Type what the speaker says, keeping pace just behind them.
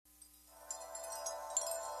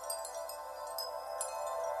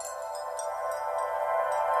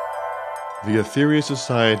the Atheria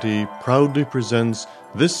Society proudly presents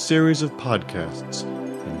this series of podcasts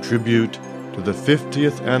in tribute to the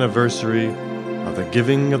 50th anniversary of the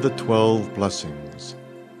giving of the 12 blessings.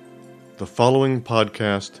 The following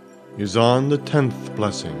podcast is on the 10th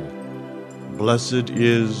blessing. Blessed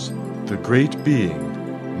is the great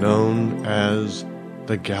being known as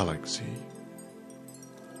the Galaxy.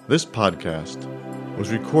 This podcast was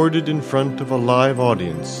recorded in front of a live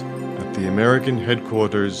audience at the American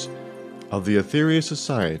headquarters of the Atheria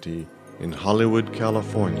Society in Hollywood,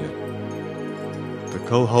 California. The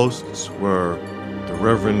co-hosts were the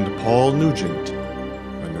Reverend Paul Nugent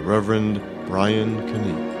and the Reverend Brian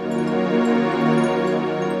Keneep.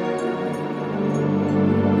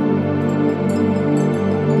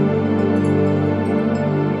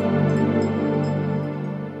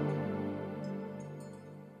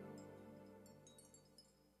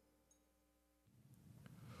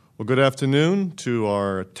 Well, good afternoon to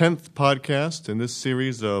our 10th podcast in this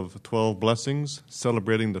series of 12 blessings,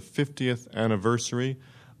 celebrating the 50th anniversary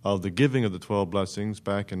of the giving of the 12 blessings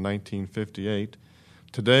back in 1958.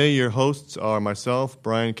 Today, your hosts are myself,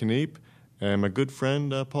 Brian Keneep, and my good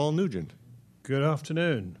friend, Paul Nugent. Good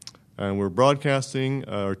afternoon. And we're broadcasting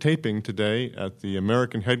or taping today at the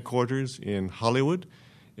American headquarters in Hollywood,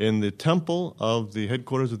 in the temple of the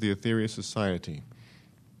headquarters of the Atheria Society.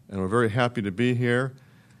 And we're very happy to be here.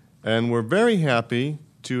 And we're very happy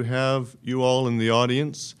to have you all in the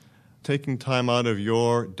audience taking time out of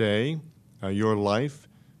your day, your life,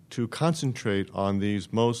 to concentrate on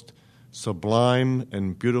these most sublime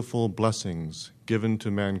and beautiful blessings given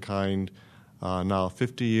to mankind now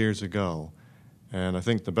 50 years ago. And I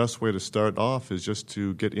think the best way to start off is just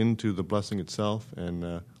to get into the blessing itself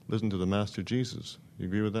and listen to the Master Jesus. You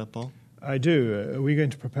agree with that, Paul? I do. Are we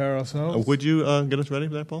going to prepare ourselves? Would you get us ready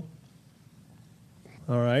for that, Paul?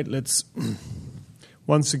 All right, let's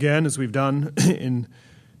once again, as we've done in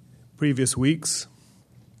previous weeks,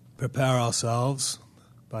 prepare ourselves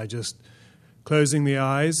by just closing the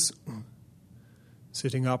eyes,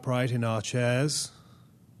 sitting upright in our chairs,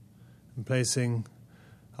 and placing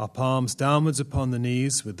our palms downwards upon the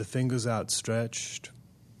knees with the fingers outstretched,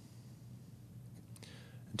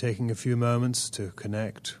 and taking a few moments to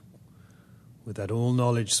connect with that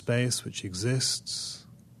all-knowledge space which exists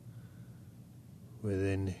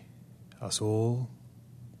within us all.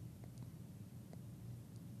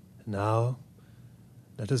 And now,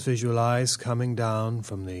 let us visualize coming down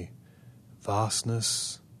from the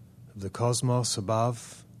vastness of the cosmos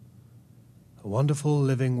above a wonderful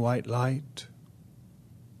living white light,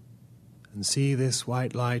 and see this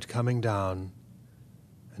white light coming down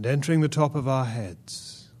and entering the top of our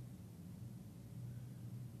heads,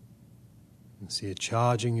 and see it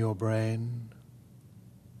charging your brain.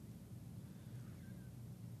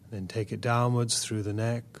 Then take it downwards through the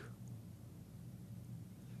neck,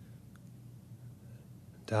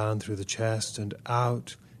 down through the chest and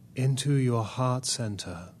out into your heart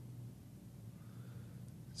center,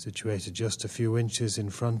 situated just a few inches in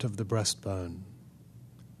front of the breastbone.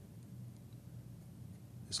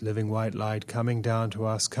 This living white light coming down to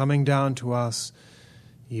us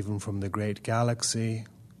even from the great galaxy,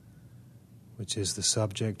 which is the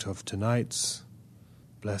subject of tonight's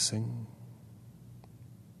blessing.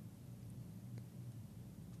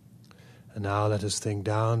 And now let us think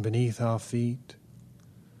down beneath our feet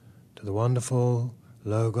to the wonderful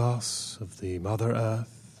Logos of the Mother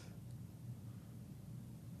Earth.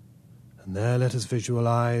 And there let us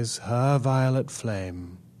visualize her violet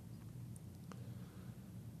flame.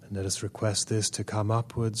 And let us request this to come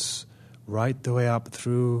upwards, right the way up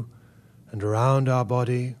through and around our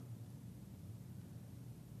body.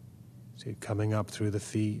 See it coming up through the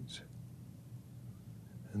feet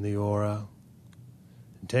and the aura.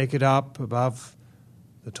 And take it up above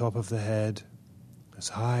the top of the head, as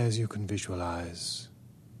high as you can visualize.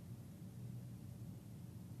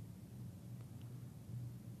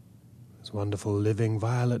 This wonderful living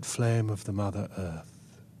violet flame of the Mother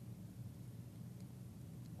Earth.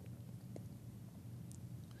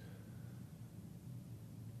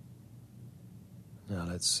 Now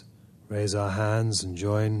let's raise our hands and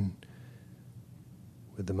join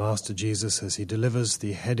with the Master Jesus as he delivers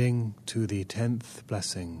the heading to the 10th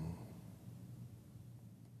blessing.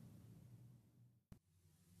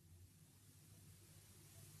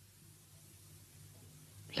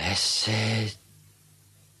 Blessed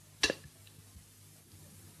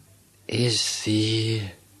is the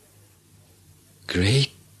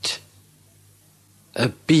great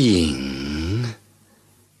being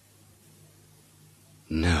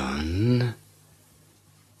known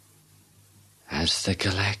as the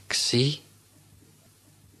Galaxy.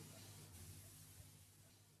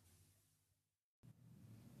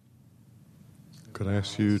 Could I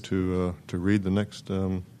ask you to read the next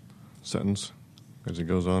sentence as it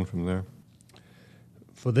goes on from there?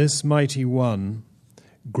 For this mighty one,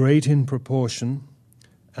 great in proportion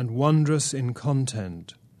and wondrous in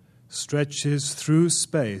content, stretches through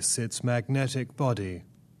space its magnetic body,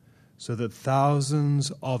 so that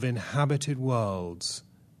thousands of inhabited worlds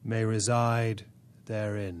may reside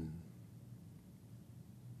therein.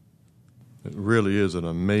 It really is an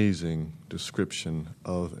amazing description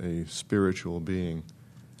of a spiritual being.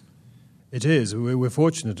 It is. We're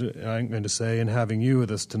fortunate, I'm going to say, in having you with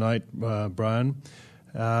us tonight, Brian,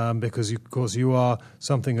 because, of course, you are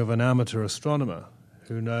something of an amateur astronomer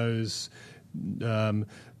who knows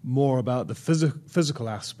more about the physical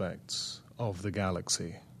aspects of the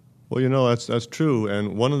galaxy. Well, you know, that's true.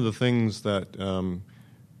 And one of the things that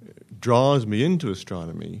draws me into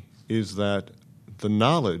astronomy is that the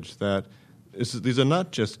knowledge that these are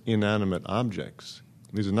not just inanimate objects.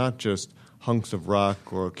 These are not just hunks of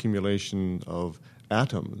rock or accumulation of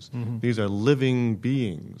atoms. Mm-hmm. These are living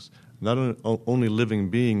beings, not only living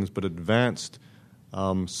beings, but advanced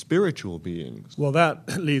spiritual beings. Well,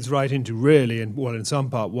 that leads right into really, in some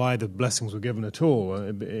part, why the blessings were given at all.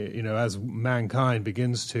 As mankind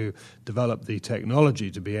begins to develop the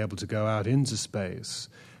technology to be able to go out into space.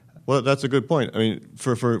 Well, that's a good point. I mean,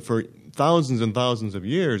 for thousands and thousands of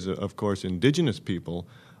years, of course, indigenous people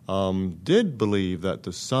did believe that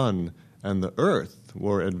the sun and the earth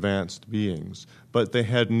were advanced beings, but they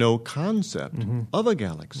had no concept of a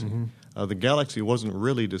galaxy. Mm-hmm. The galaxy wasn't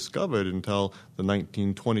really discovered until the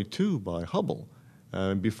 1922 by Hubble.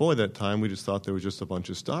 Before that time, we just thought there was just a bunch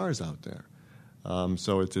of stars out there.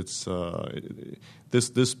 So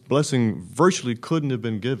this blessing virtually couldn't have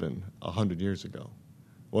been given 100 years ago.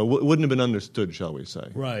 Well, wouldn't have been understood, shall we say,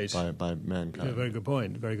 right, by mankind. Yeah, very good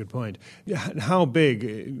point. Very good point. Yeah, how big?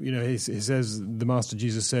 He says, the Master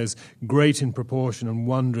Jesus says, great in proportion and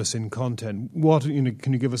wondrous in content. What?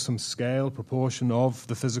 Can you give us some scale, proportion of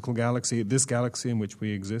the physical galaxy, this galaxy in which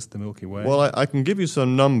we exist, the Milky Way? Well, I can give you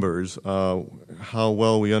some numbers. How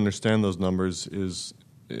well we understand those numbers is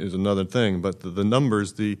another thing. But the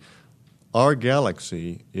numbers, our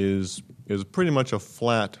galaxy is pretty much a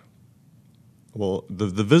flat. Well,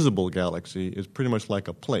 the visible galaxy is pretty much like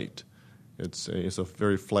a plate. It's a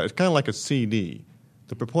very flat. It's kind of like a CD.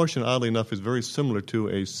 The proportion, oddly enough, is very similar to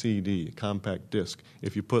a CD, a compact disc.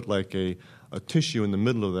 If you put like a tissue in the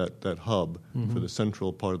middle of that hub for the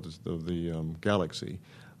central part of the galaxy,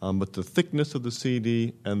 but the thickness of the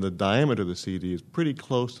CD and the diameter of the CD is pretty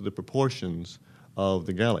close to the proportions of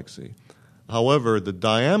the galaxy. However, the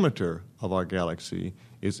diameter of our galaxy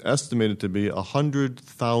is estimated to be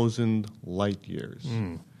 100,000 light years.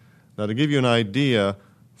 Now, to give you an idea,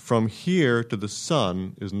 from here to the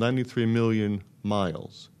sun is 93 million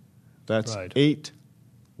miles. That's right. 8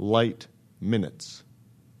 light minutes.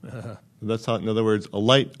 That's how, in other words, a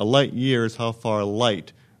light year is how far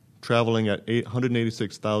light traveling at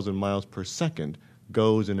 186,000 miles per second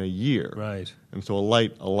goes in a year. Right. And so a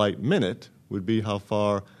light minute would be how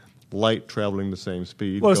far light traveling the same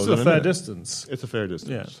speed. Well, it's goes still in a fair minute. distance. It's a fair distance,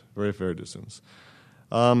 yeah. Very fair distance.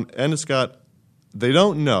 And it's got, they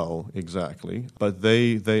don't know exactly, but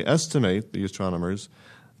they estimate, the astronomers,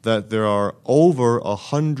 that there are over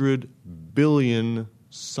 100 billion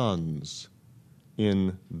suns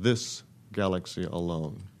in this galaxy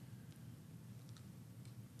alone.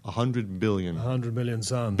 100 billion. 100 million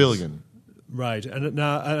suns. Billion. Right. And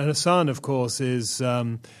a sun, of course, is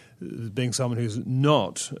being someone who's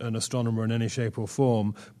not an astronomer in any shape or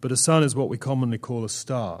form, but a sun is what we commonly call a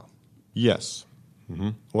star. Yes. Mm-hmm.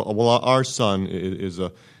 Well, our sun is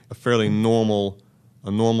a fairly normal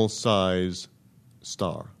size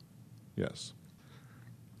star. Yes.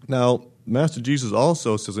 Now, Master Jesus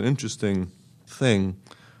also says an interesting thing.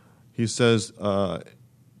 He says,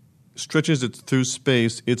 stretches it through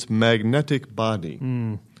space, its magnetic body.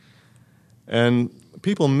 And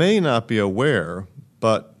people may not be aware,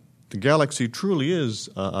 but the galaxy truly is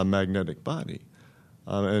a magnetic body.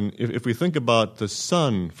 And if we think about the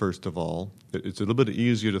sun, first of all, it's a little bit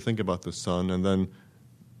easier to think about the sun and then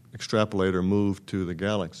extrapolate or move to the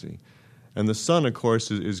galaxy. And the sun, of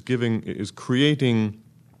course, is creating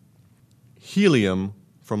helium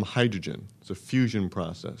from hydrogen. It's a fusion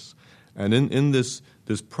process. And in this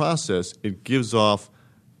process, it gives off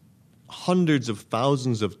hundreds of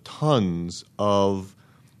thousands of tons of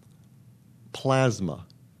plasma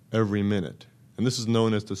every minute. And this is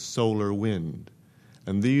known as the solar wind.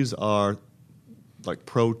 And these are like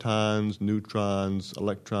protons, neutrons,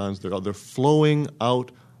 electrons. They're flowing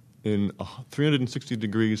out in 360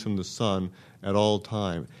 degrees from the sun at all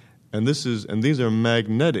time. And these are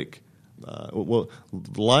magnetic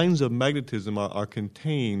lines of magnetism are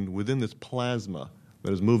contained within this plasma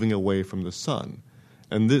that is moving away from the sun.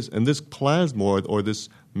 And this plasma, or this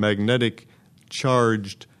magnetic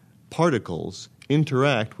charged particles,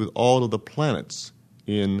 interact with all of the planets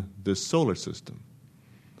in this solar system.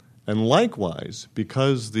 And likewise,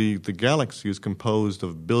 because the galaxy is composed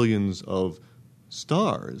of billions of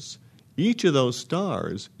stars, each of those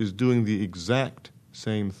stars is doing the exact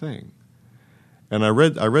same thing. And I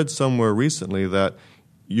read somewhere recently that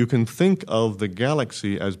you can think of the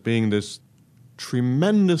galaxy as being this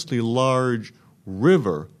tremendously large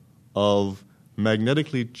river of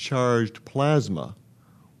magnetically charged plasma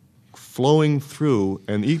flowing through,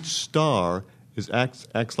 and each star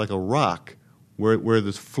acts like a rock where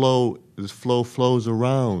this flow flows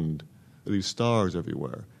around these stars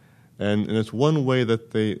everywhere. And it's one way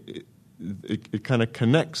that it kind of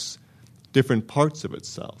connects different parts of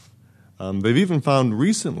itself. They've even found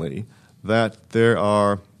recently that there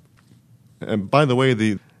are, and by the way,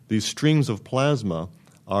 these streams of plasma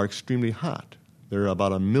are extremely hot. They're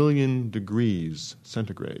about 1 million degrees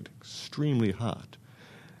centigrade, extremely hot.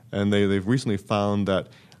 And they've recently found that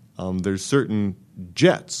there's certain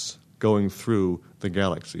jets going through the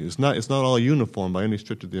galaxy. It's not all uniform by any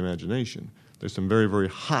stretch of the imagination. There's some very, very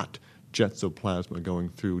hot jets of plasma going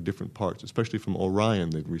through different parts, especially from Orion.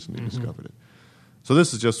 They've recently discovered it. So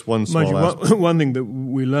this is just one small aspect. One thing that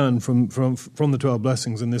we learn from the 12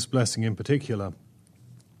 blessings, and this blessing in particular,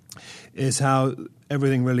 is how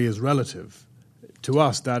everything really is relative. To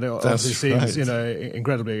us, that obviously seems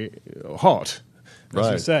incredibly hot,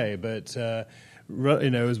 as you say, but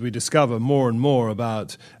as we discover more and more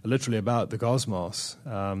about the cosmos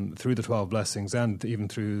through the 12 blessings and even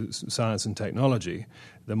through science and technology,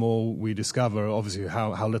 the more we discover, obviously,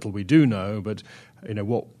 how little we do know, but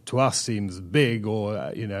what to us seems big or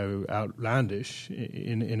outlandish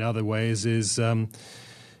in other ways is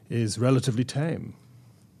relatively tame.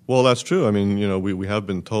 Well, that's true. I mean, we have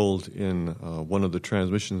been told in one of the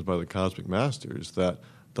transmissions by the Cosmic Masters that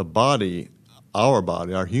the body,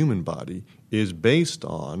 our human body, is based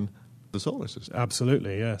on the solar system.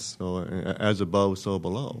 Absolutely, yes. So as above, so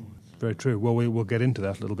below. Very true. Well, we'll get into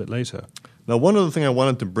that a little bit later. Now, one other thing I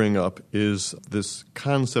wanted to bring up is this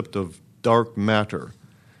concept of dark matter.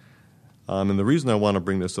 And the reason I want to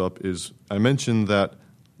bring this up is I mentioned that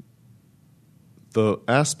the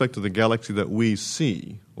aspect of the galaxy that we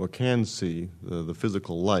see or can see, the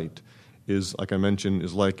physical light, is, like I mentioned,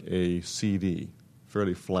 is like a CD,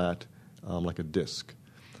 fairly flat, like a disk.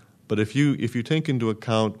 But if you take into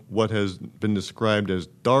account what has been described as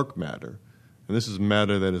dark matter, and this is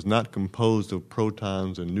matter that is not composed of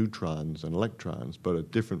protons and neutrons and electrons, but a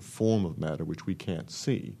different form of matter which we can't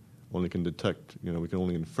see, only can detect, we can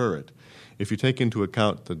only infer it. If you take into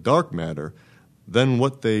account the dark matter, then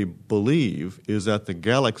what they believe is that the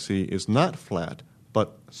galaxy is not flat,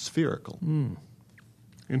 but spherical.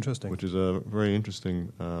 Interesting. Which is a very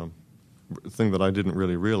interesting thing that I didn't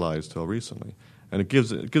really realize till recently. And it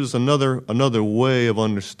gives us another way of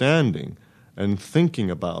understanding and thinking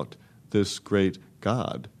about this great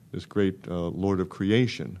God, this great Lord of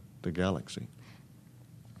creation, the galaxy.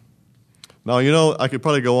 Now, I could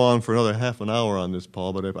probably go on for another half an hour on this,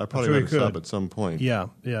 Paul, but I probably have to stop at some point. Yeah.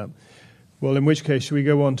 Well, in which case, should we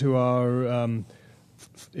go on to our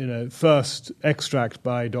first extract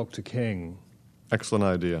by Dr. King? Excellent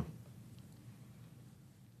idea.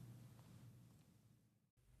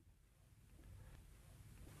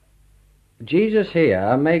 Jesus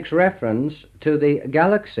here makes reference to the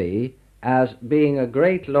galaxy as being a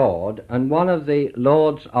great lord and one of the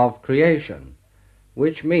lords of creation,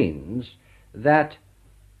 which means that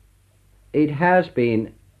it has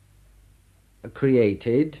been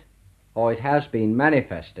created or it has been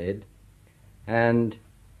manifested, and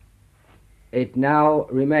it now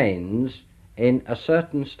remains in a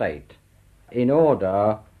certain state in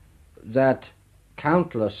order that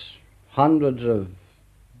countless hundreds of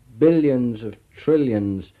billions of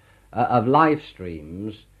trillions of life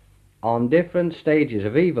streams on different stages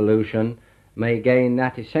of evolution may gain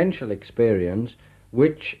that essential experience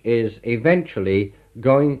which is eventually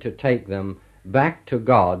going to take them back to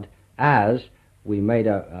God as, we made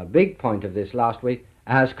a big point of this last week,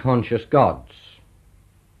 as conscious gods.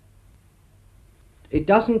 It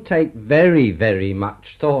doesn't take very, very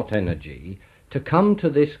much thought energy to come to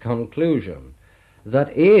this conclusion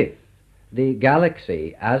that if the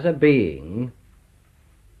galaxy as a being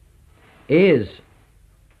is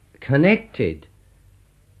connected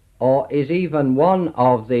or is even one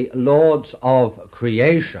of the lords of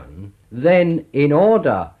creation, then in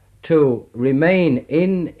order to remain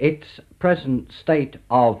in its present state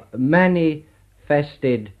of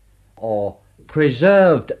manifested or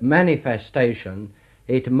preserved manifestation,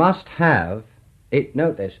 it must have,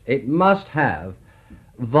 note this, it must have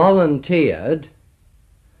volunteered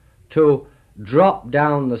to drop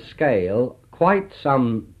down the scale quite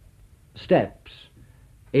some steps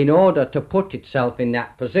in order to put itself in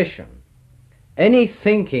that position. Any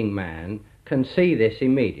thinking man can see this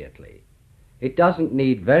immediately. It doesn't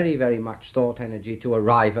need very, very much thought energy to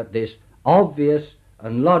arrive at this obvious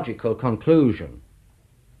and logical conclusion.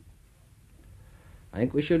 I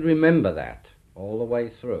think we should remember that all the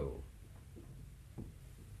way through.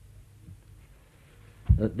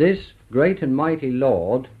 That this great and mighty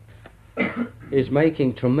Lord is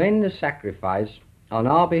making tremendous sacrifice on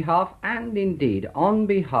our behalf, and indeed on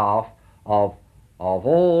behalf of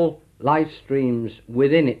all life streams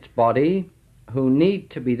within its body who need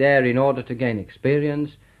to be there in order to gain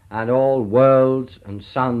experience, and all worlds and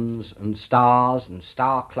suns and stars and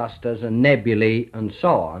star clusters and nebulae and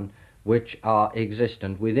so on which are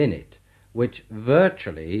existent within it, which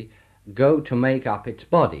virtually go to make up its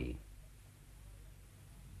body.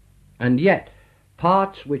 And yet,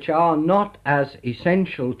 parts which are not as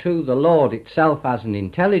essential to the Lord itself as an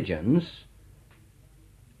intelligence,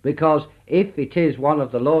 because if it is one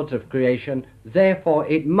of the lords of creation, therefore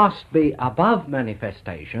it must be above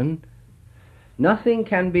manifestation. Nothing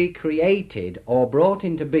can be created or brought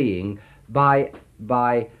into being by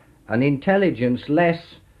an intelligence less,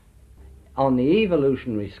 on the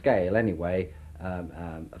evolutionary scale anyway,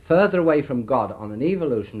 further away from God on an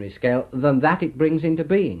evolutionary scale than that it brings into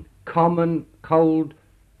being. Common, cold,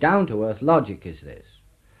 down-to-earth logic is this.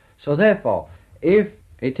 So therefore, if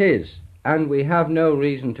it is, and we have no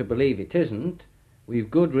reason to believe it isn't, we've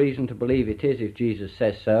good reason to believe it is if Jesus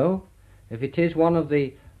says so, if it is one of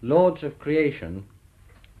the lords of creation,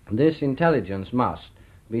 this intelligence must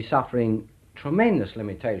be suffering tremendous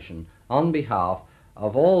limitation on behalf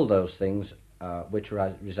of all those things which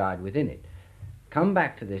reside within it. Come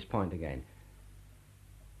back to this point again.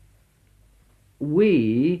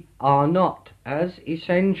 We are not as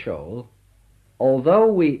essential, although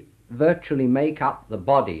we virtually make up the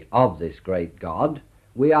body of this great God,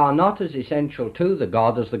 we are not as essential to the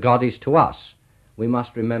God as the God is to us. We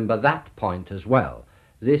must remember that point as well.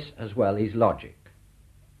 This as well is logic.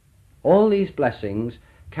 All these blessings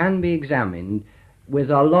can be examined with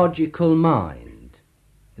a logical mind.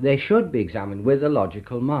 They should be examined with a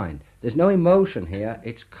logical mind. There's no emotion here,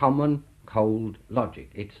 it's common, cold logic.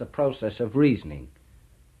 It's a process of reasoning.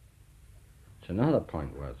 It's another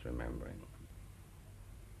point worth remembering.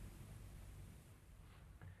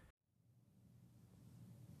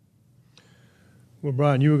 Well,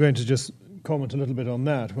 Brian, you were going to just comment a little bit on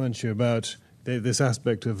that, weren't you, about this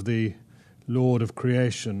aspect of the Lord of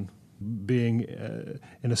creation being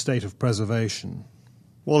in a state of preservation?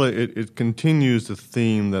 Well, it continues the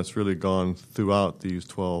theme that's really gone throughout these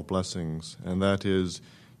 12 blessings, and that is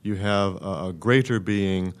you have a greater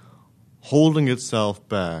being holding itself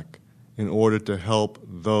back in order to help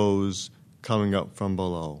those coming up from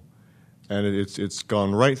below. And it's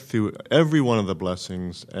gone right through every one of the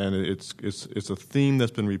blessings, and it's a theme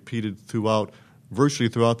that's been repeated virtually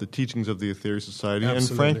throughout the teachings of the Aetherius Society,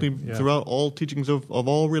 Absolutely, and frankly throughout all teachings of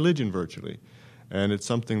all religion virtually. And it's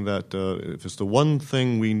something that if it's the one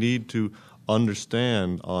thing we need to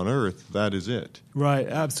understand on earth, that is it. Right,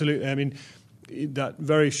 absolutely. I mean, that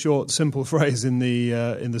very short, simple phrase in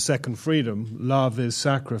the second freedom, love is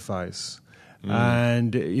sacrifice.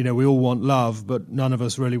 And, we all want love, but none of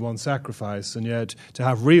us really want sacrifice. And yet, to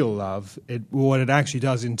have real love, what it actually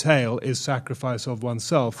does entail is sacrifice of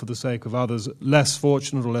oneself for the sake of others less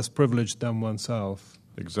fortunate or less privileged than oneself.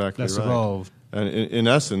 Exactly less right. evolved. And in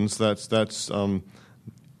essence,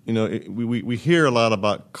 we hear a lot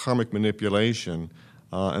about karmic manipulation,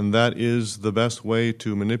 and that is the best way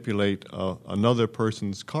to manipulate another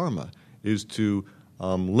person's karma, is to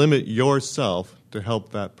limit yourself to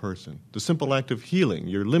help that person. The simple act of healing,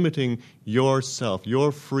 you're limiting yourself,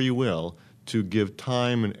 your free will, to give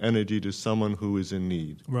time and energy to someone who is in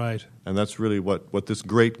need. Right. And that's really what this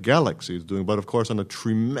great galaxy is doing, but of course on a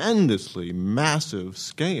tremendously massive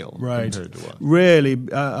scale compared to us. Really,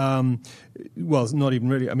 well, not even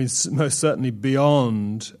really, I mean, most certainly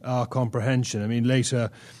beyond our comprehension. I mean, later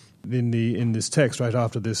in this text, right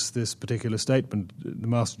after this particular statement, the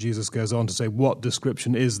Master Jesus goes on to say, what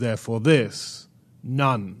description is there for this?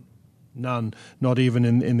 None, not even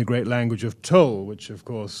in the great language of Tull, which, of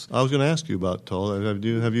course... I was going to ask you about Tull. Have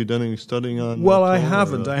you done any studying on Well, Tull, I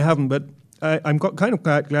haven't, but I'm kind of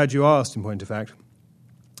glad you asked, in point of fact,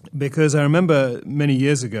 because I remember many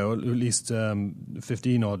years ago, at least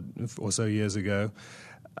 15 or so years ago,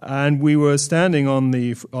 And we were standing on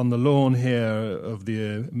the lawn here of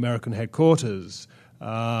the American headquarters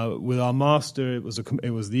with our master. It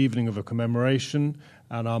was the evening of a commemoration,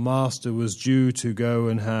 and our master was due to go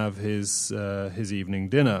and have his evening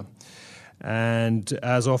dinner. And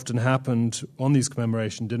as often happened on these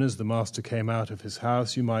commemoration dinners, the master came out of his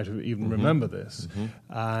house. You might even remember this,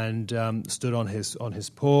 and stood on his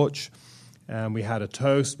porch. And we had a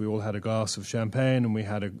toast. We all had a glass of champagne, and we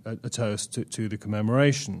had a toast to the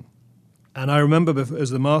commemoration. And I remember as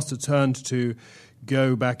the master turned to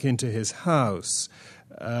go back into his house,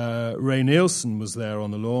 Ray Nielsen was there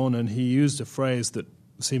on the lawn, and he used a phrase that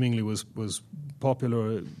seemingly was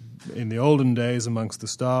popular in the olden days amongst the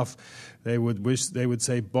staff. They would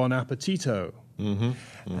say "Bon appetito."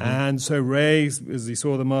 And so Ray, as he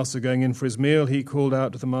saw the master going in for his meal, he called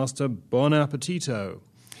out to the master, "Bon appetito."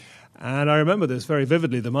 And I remember this very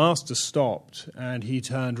vividly. The master stopped and he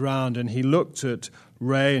turned round and he looked at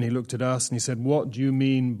Ray and he looked at us and he said, "What do you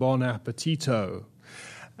mean, bon appetito?"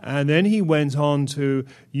 And then he went on to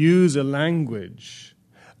use a language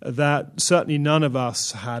that certainly none of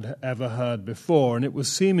us had ever heard before, and it was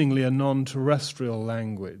seemingly a non-terrestrial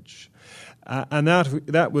language. And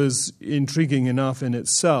that was intriguing enough in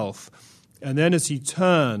itself. And then as he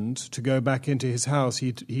turned to go back into his house,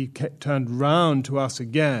 he turned round to us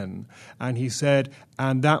again, and he said,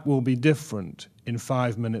 "And that will be different in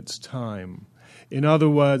 5 minutes' time." In other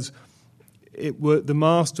words, the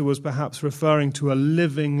master was perhaps referring to a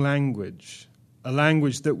living language, a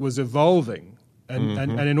language that was evolving.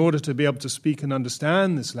 And in order to be able to speak and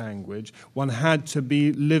understand this language, one had to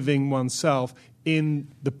be living oneself in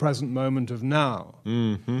the present moment of now.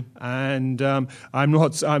 And I'm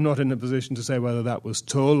not in a position to say whether that was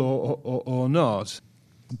Tull or not.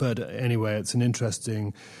 But anyway, it's an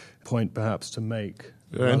interesting point perhaps to make.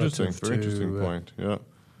 Yeah, interesting, very interesting point.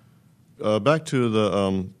 Yeah. Back to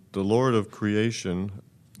the Lord of creation,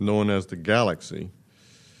 known as the galaxy.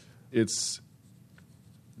 It's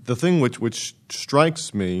the thing which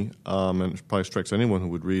strikes me, and probably strikes anyone who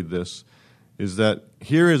would read this, is that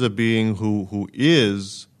here is a being who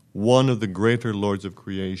is one of the greater lords of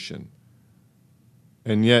creation.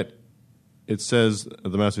 And yet it says,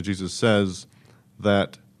 the Master Jesus says,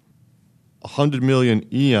 that 100 million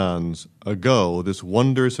eons ago, this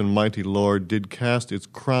wondrous and mighty Lord did cast its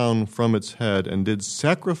crown from its head and did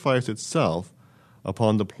sacrifice itself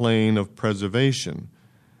upon the plane of preservation.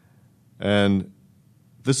 And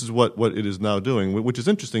this is what it is now doing, which is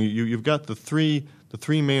interesting. You've got the three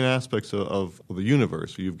main aspects of the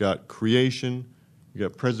universe. You've got creation, you've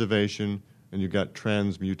got preservation, and you've got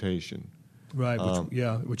transmutation. Right,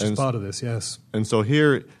 which is part of this, yes. And so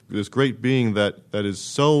here, this great being that is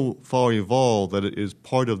so far evolved that it is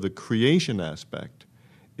part of the creation aspect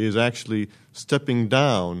is actually stepping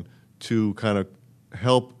down to kind of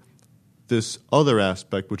help this other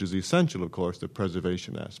aspect, which is essential, of course, the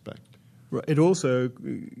preservation aspect. It also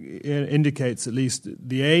indicates at least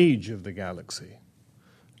the age of the galaxy.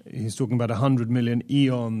 He's talking about 100 million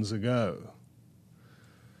eons ago,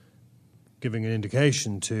 giving an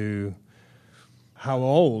indication to how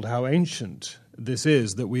old, how ancient this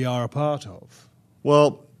is that we are a part of.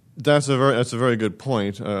 Well, that's a very good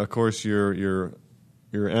point. Of course, your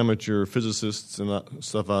amateur physicists and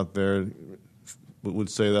stuff out there would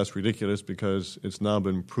say that's ridiculous because it's now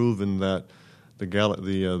been proven that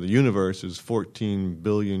the universe is 14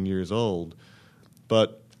 billion years old.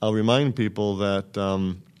 But I'll remind people that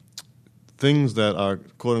things that are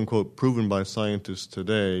quote-unquote proven by scientists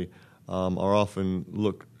today are often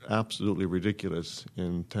look absolutely ridiculous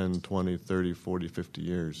in 10, 20, 30, 40, 50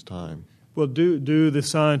 years' time. Well, do the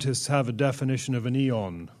scientists have a definition of an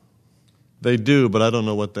eon? They do, but I don't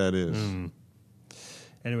know what that is.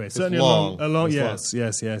 Anyway, it's certainly long. Yes.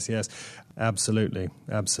 Absolutely.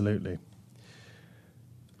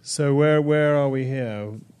 So where are we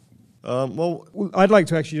here? Well, I'd like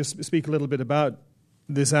to actually just speak a little bit about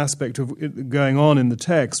this aspect of it going on in the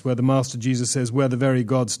text where the Master Jesus says, "Where the very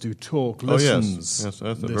gods do talk, listens." Oh, yes,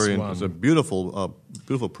 that's it's a beautiful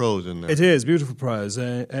prose in there. It is beautiful prose,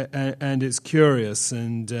 and it's curious,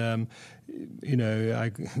 and I'm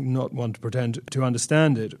not one to pretend to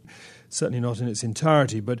understand it, certainly not in its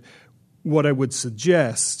entirety. But what I would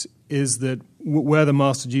suggest is that where the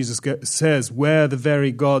Master Jesus says, "Where the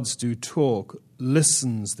very gods do talk,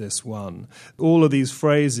 listens this one." All of these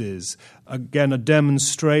phrases, again, are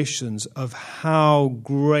demonstrations of how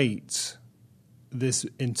great this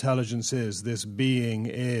intelligence is, this being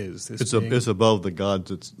is. It's above the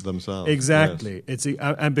gods themselves. Exactly. Yes.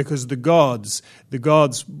 And because the gods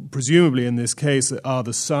presumably in this case are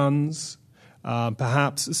the suns,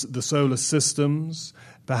 perhaps the solar systems,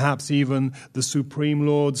 perhaps even the supreme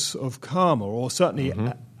lords of karma, or certainly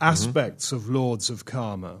aspects of lords of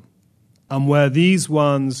karma, and where these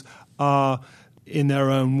ones are in their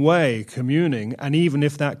own way communing, and even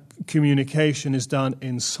if that communication is done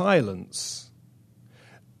in silence,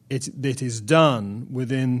 it is done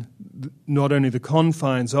within not only the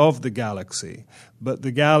confines of the galaxy, but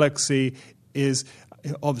the galaxy is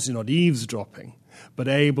obviously not eavesdropping, but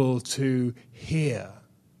able to hear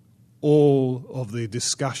all of the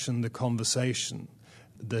discussion, the conversation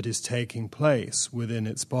that is taking place within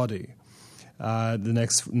its body. The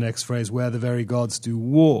next phrase, where the very gods do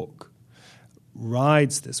walk,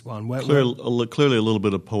 rides this one. Clearly a little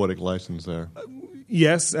bit of poetic license there.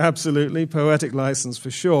 Yes, absolutely, poetic license for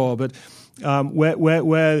sure. But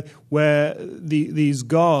where these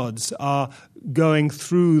gods are going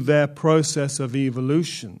through their process of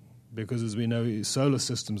evolution, because as we know, solar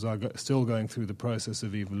systems are still going through the process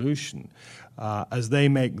of evolution, as they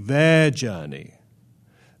make their journey,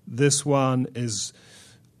 this one is,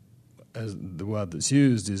 as the word that's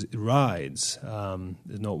used is rides.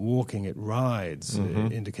 It's not walking; it rides,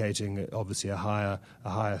 indicating obviously a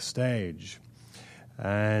higher stage.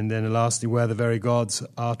 And then lastly, where the very gods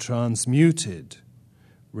are transmuted,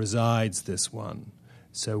 resides this one.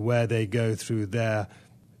 So where they go through their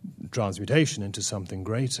transmutation into something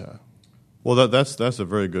greater. Well, that's a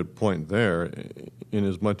very good point there,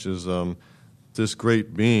 inasmuch as this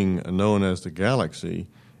great being known as the galaxy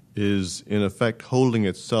is in effect holding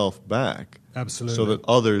itself back, absolutely, so that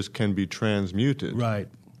others can be transmuted. Right.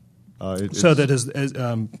 So that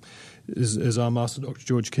as our Master Dr.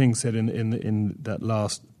 George King said in that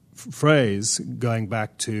last phrase, going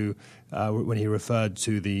back to when he referred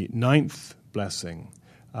to the 9th blessing,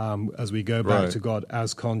 as we go back to God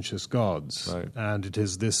as conscious gods, and it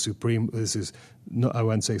is this is not, I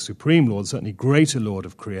won't say supreme Lord, certainly greater Lord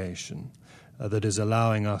of creation, that is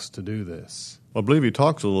allowing us to do this. Well, I believe he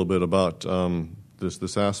talks a little bit about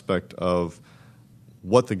this aspect of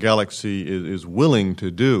what the galaxy is willing to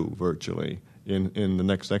do virtually in the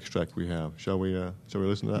next extract we have. Shall we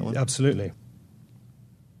listen to that one? Absolutely.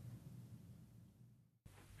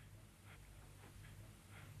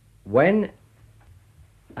 When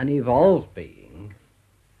an evolved being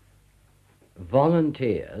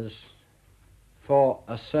volunteers for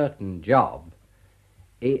a certain job,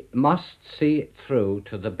 it must see it through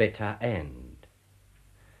to the bitter end.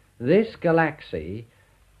 This galaxy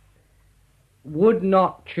would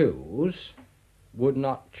not choose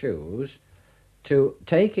to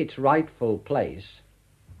take its rightful place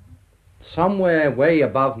somewhere way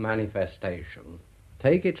above manifestation,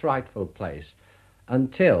 take its rightful place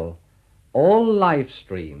until all life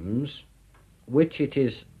streams which it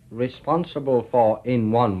is responsible for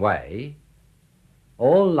in one way,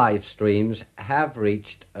 all life streams have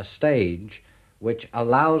reached a stage which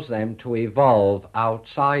allows them to evolve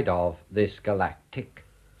outside of this galactic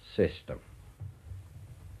system.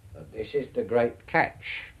 This is the great catch,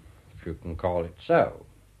 if you can call it so.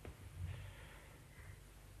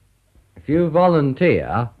 If you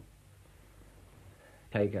volunteer,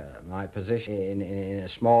 take my position in a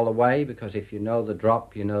smaller way, because if you know the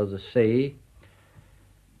drop, you know the sea.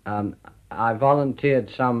 I volunteered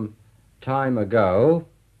some time ago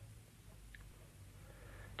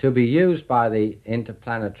to be used by the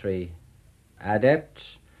interplanetary adepts,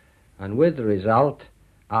 and with the result,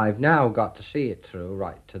 I've now got to see it through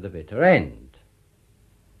right to the bitter end,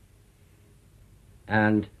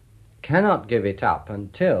 and cannot give it up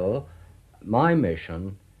until my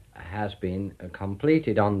mission has been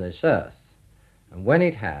completed on this earth. And when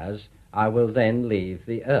it has, I will then leave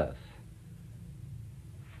the earth.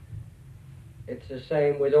 It's the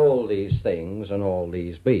same with all these things and all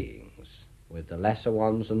these beings, with the lesser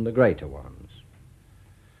ones and the greater ones.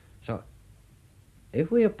 So,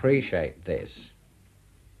 if we appreciate this,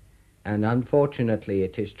 and unfortunately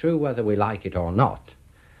it is true whether we like it or not,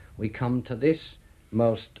 we come to this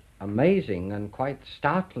most amazing and quite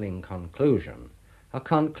startling conclusion, a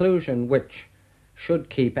conclusion which should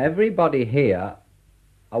keep everybody here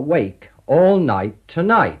awake all night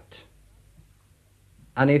tonight.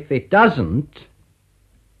 And if it doesn't,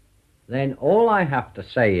 then all I have to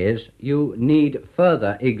say is you need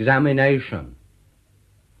further examination.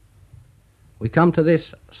 We come to this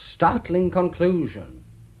startling conclusion,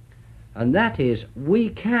 and that is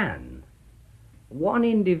one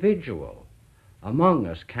individual among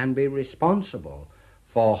us can be responsible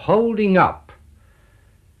for holding up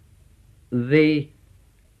the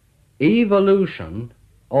evolution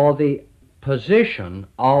or the position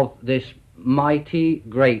of this mighty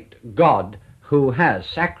great God who has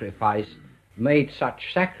made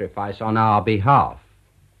such sacrifice on our behalf.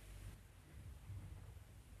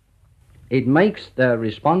 It makes the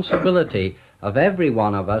responsibility of every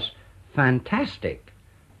one of us fantastic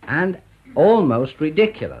and almost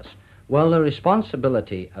ridiculous. Well, the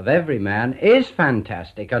responsibility of every man is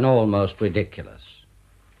fantastic and almost ridiculous,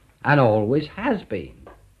 and always has been.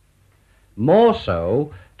 More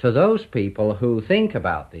so to those people who think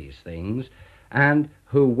about these things and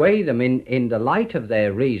who weigh them in the light of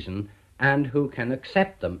their reason and who can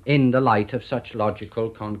accept them in the light of such logical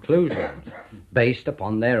conclusions based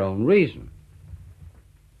upon their own reason.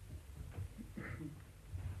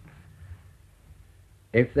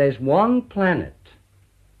 If there's one planet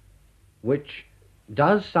which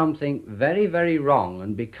does something very, very wrong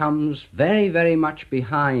and becomes very, very much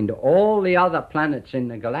behind all the other planets in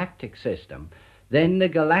the galactic system, then the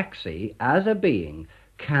galaxy, as a being,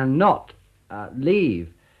 cannot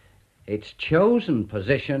leave its chosen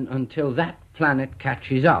position until that planet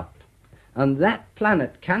catches up. And that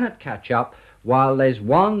planet cannot catch up while there's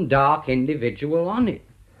one dark individual on it.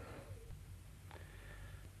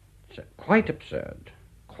 It's quite absurd,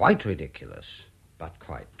 quite ridiculous, but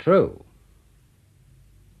quite true.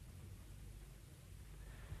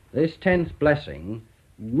 This 10th blessing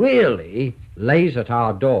really lays at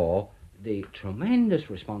our door the tremendous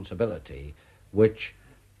responsibility which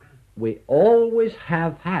we always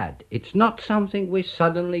have had. It's not something we're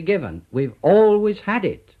suddenly given. We've always had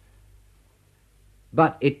it.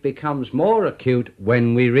 But it becomes more acute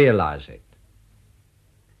when we realize it.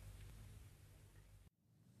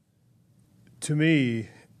 To me,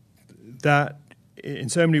 that in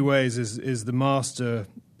so many ways is the master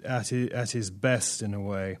at his best in a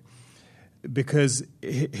way, because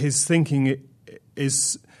his thinking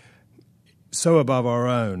is so above our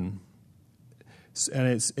own, and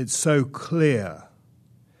it's so clear.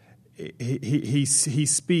 He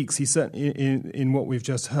speaks. He said in what we've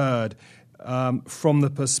just heard from the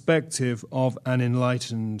perspective of an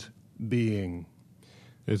enlightened being.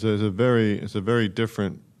 It's a very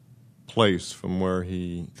different place from where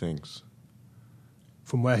he thinks.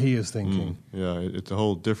 From where he is thinking. Yeah, it's a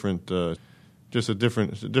whole different, just a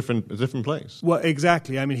different place. Well,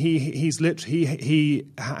 exactly. I mean, he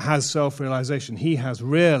has self-realization. He has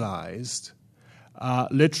realized,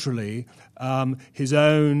 literally, his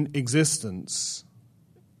own existence,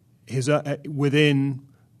 within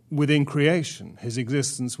creation, his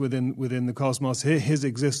existence within the cosmos, his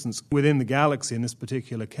existence within the galaxy in this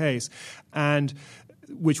particular case, and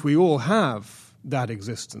which we all have. That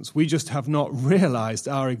existence. We just have not realized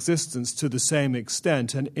our existence to the same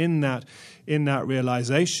extent, and in that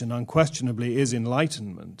realization, unquestionably, is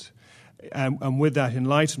enlightenment. And with that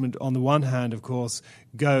enlightenment, on the one hand, of course,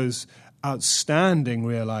 goes outstanding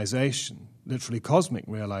realization, literally cosmic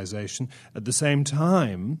realization. At the same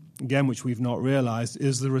time, again, which we've not realized,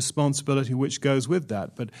 is the responsibility which goes with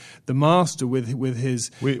that. But the master, with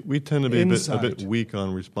his we tend to be insight, a bit weak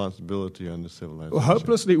on responsibility under civilization. Well,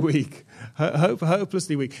 hopelessly weak,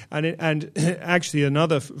 hopelessly weak. And actually,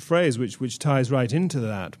 another phrase which ties right into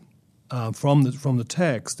that from the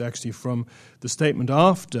text, actually from the statement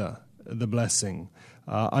after the blessing.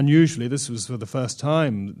 Unusually, this was for the first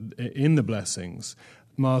time in the blessings.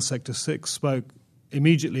 Mars Sector 6 spoke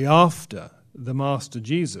immediately after the Master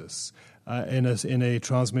Jesus in a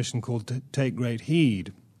transmission called Take Great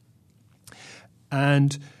Heed.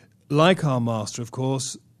 And like our Master, of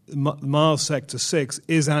course, Mars Sector 6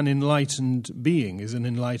 is an enlightened being, is an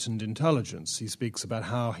enlightened intelligence. He speaks about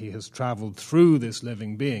how he has traveled through this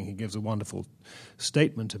living being. He gives a wonderful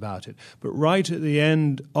statement about it. But right at the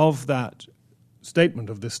end of that statement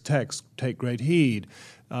of this text, Take Great Heed,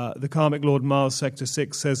 the Karmic Lord Mars Sector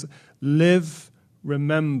 6 says, live,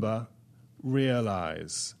 remember,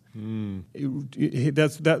 realize.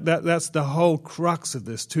 That's the whole crux of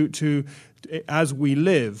this, to as we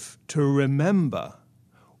live, to remember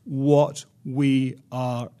what we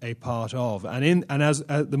are a part of. And as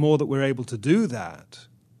the more that we're able to do that...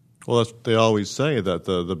 Well, they always say that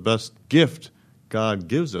the best gift God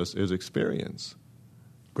gives us is experience.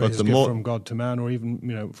 Greatest gift from God to man, or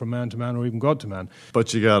even from man to man, or even God to man.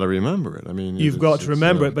 But you got to remember it. I mean, you've got to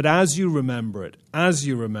remember it. But as you remember it,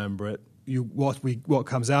 what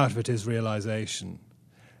comes out of it is realization.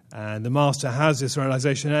 And the Master has this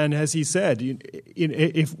realization, and as he said,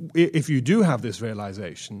 if you do have this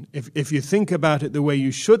realization, if you think about it the way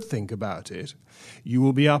you should think about it, you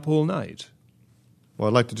will be up all night. Well,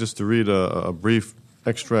 I'd like to read a brief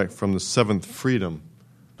extract from the Seventh Freedom.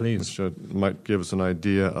 Please. Which might give us an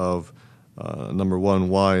idea of, number one,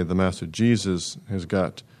 why the Master Jesus has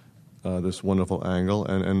got this wonderful angle,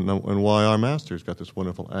 and why our Master's got this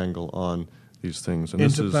wonderful angle on these things. And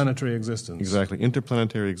interplanetary existence. Exactly,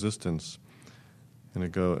 interplanetary existence.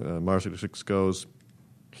 And Mars 6 goes,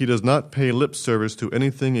 He does not pay lip service to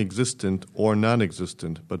anything existent or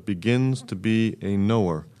non-existent, but begins to be a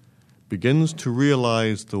knower, begins to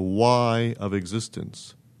realize the why of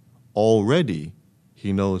existence. Already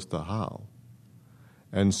he knows the how.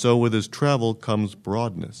 And so with his travel comes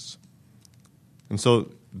broadness. And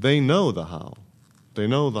so they know the how. They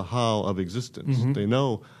know the how of existence. Mm-hmm. They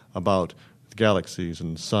know about galaxies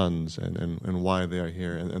and suns and why they are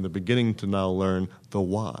here. And they're beginning to now learn the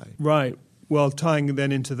why. Right. Well, tying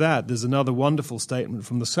then into that, there's another wonderful statement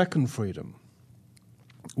from the second freedom,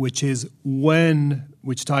 which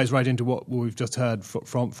ties right into what we've just heard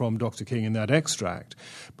from Dr. King in that extract.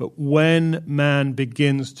 But when man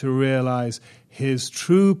begins to realize his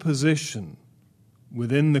true position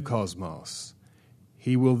within the cosmos,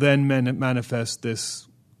 he will then manifest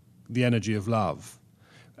the energy of love.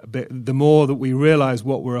 The more that we realize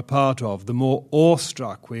what we're a part of, the more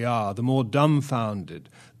awestruck we are, the more dumbfounded,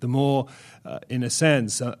 the more, in a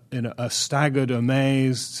sense, staggered,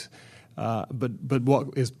 amazed. But what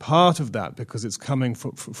is part of that, because it's coming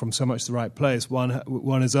from so much the right place,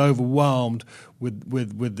 one is overwhelmed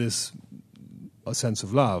with this sense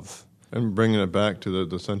of love. And bringing it back to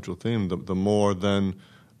the central theme, the more then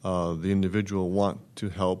the individual want to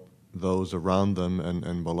help those around them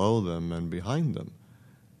and below them and behind them.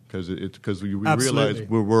 Because we realize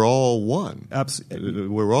we're all one. Absolutely,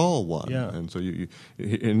 we're all one. Yeah. And so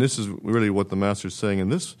and this is really what the Master's saying in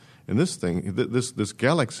this thing. This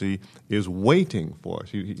galaxy is waiting for us.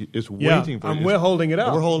 It's waiting for us. And we're holding it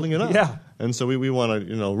up. We're holding it up. Yeah. And so we want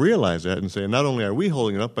to realize that and say, not only are we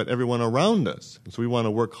holding it up, but everyone around us. And so we want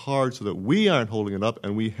to work hard so that we aren't holding it up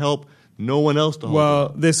and we help no one else to hold it up.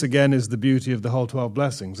 Well, this again is the beauty of the whole 12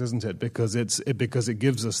 blessings, isn't it? Because it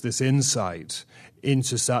gives us this insight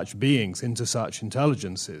into such beings, into such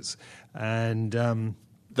intelligences. And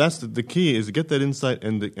that's the key, is to get that insight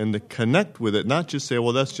and to connect with it, not just say,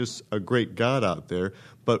 well, that's just a great God out there,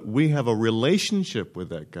 but we have a relationship with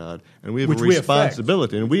that God, and we have a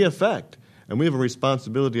responsibility, and we affect. And we have a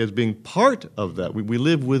responsibility as being part of that. We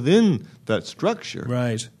live within that structure.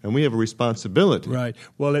 Right. And we have a responsibility. Right.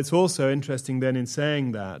 Well, it's also interesting then in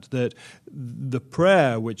saying that the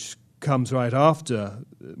prayer which comes right after,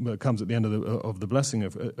 well, it comes at the end of the blessing,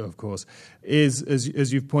 of course, is,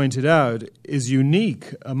 as you've pointed out, is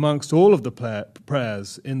unique amongst all of the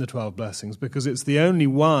prayers in the 12 blessings, because it's the only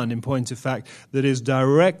one, in point of fact, that is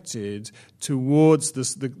directed towards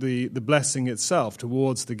the blessing itself,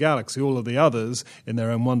 towards the galaxy. All of the others, in their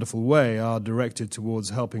own wonderful way, are directed towards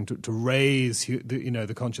helping to raise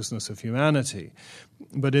the consciousness of humanity.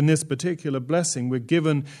 But in this particular blessing, we're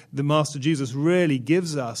given, the Master Jesus really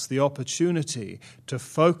gives us the opportunity to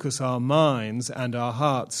focus our minds and our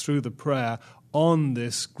hearts through the prayer on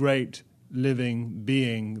this great living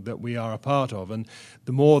being that we are a part of. And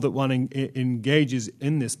the more that one engages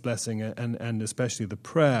in this blessing, and especially the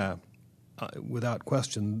prayer, without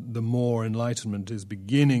question, the more enlightenment is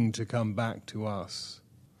beginning to come back to us.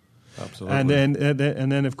 Absolutely.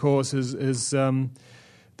 And then of course, as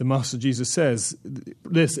the Master Jesus says,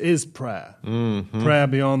 this is prayer. Mm-hmm. Prayer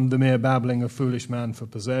beyond the mere babbling of foolish man for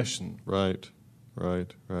possession. Right. Yeah,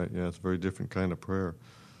 it's a very different kind of prayer.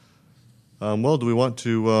 Well, do we want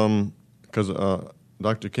to, because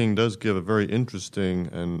Dr. King does give a very interesting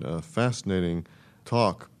and fascinating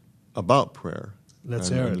talk about prayer. Let's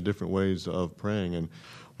hear it. And the different ways of praying. And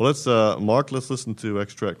well, let's Mark, let's listen to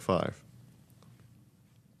extract 5.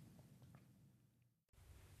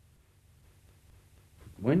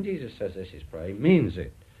 When Jesus says this is prayer, he means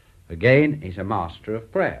it. Again, he's a master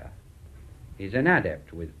of prayer. He's an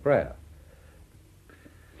adept with prayer.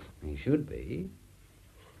 He should be.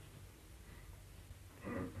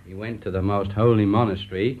 He went to the most holy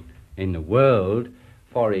monastery in the world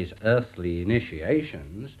for his earthly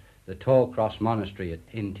initiations, the Torcross Monastery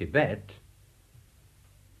in Tibet,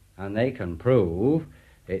 and they can prove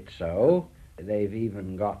it so. They've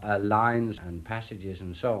even got lines and passages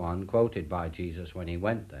and so on quoted by Jesus when he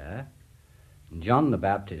went there. John the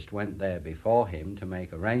Baptist went there before him to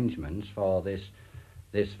make arrangements for this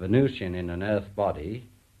Venusian in an earth body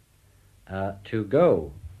to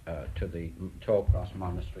go to the Torcross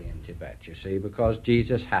Monastery in Tibet, you see, because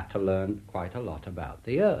Jesus had to learn quite a lot about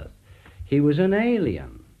the earth. He was an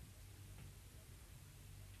alien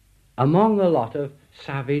among a lot of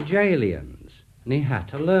savage aliens, and he had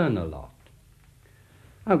to learn a lot.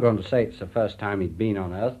 I'm going to say it's the first time he'd been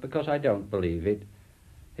on Earth, because I don't believe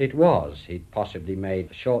it was. He'd possibly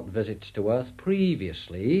made short visits to Earth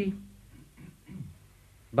previously,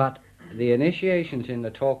 but the initiations in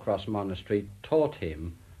the Torcross Monastery taught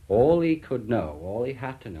him all he could know, all he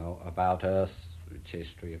had to know about Earth, its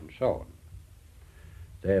history and so on.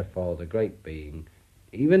 Therefore, the great being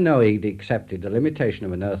even though he'd accepted the limitation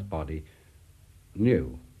of an earth body,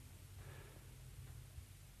 knew.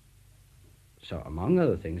 So, among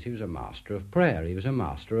other things, he was a master of prayer. He was a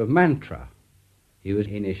master of mantra. He was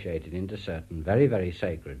initiated into certain very, very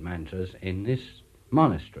sacred mantras in this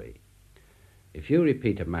monastery. If you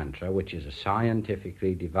repeat a mantra, which is a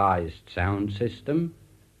scientifically devised sound system,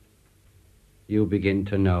 you begin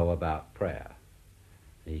to know about prayer.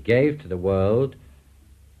 He gave to the world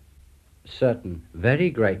certain very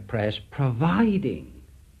great prayers, providing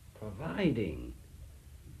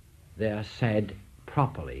they are said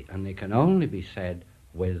properly, and they can only be said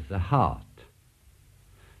with the heart.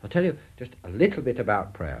 I'll tell you just a little bit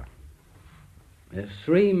about prayer. There's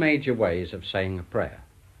 3 major ways of saying a prayer.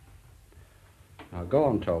 I'll go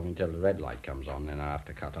on talking until the red light comes on, then I'll have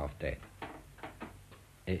to cut off dead,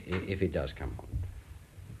 if it does come on.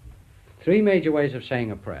 3 major ways of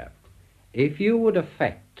saying a prayer. If you would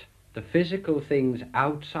affect the physical things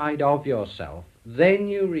outside of yourself, then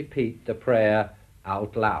you repeat the prayer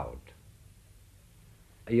out loud.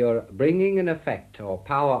 You're bringing an effect or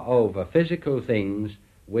power over physical things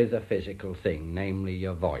with a physical thing, namely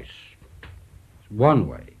your voice. It's one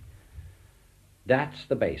way. That's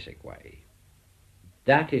the basic way.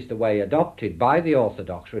 That is the way adopted by the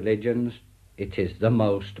Orthodox religions. It is the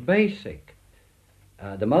most basic.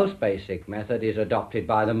 The most basic method is adopted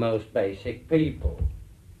by the most basic people.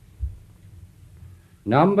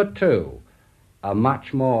 Number 2, a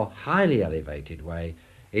much more highly elevated way,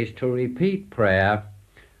 is to repeat prayer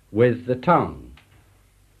with the tongue,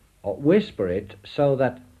 or whisper it so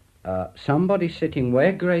that somebody sitting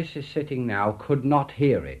where Grace is sitting now could not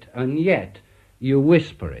hear it, and yet you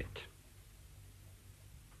whisper it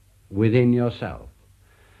within yourself.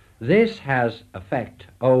 This has effect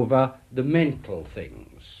over the mental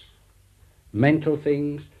things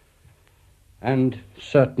and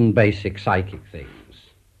certain basic psychic things.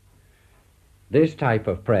 This type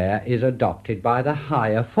of prayer is adopted by the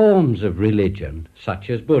higher forms of religion, such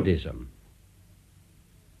as Buddhism.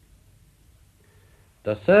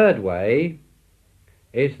 The third way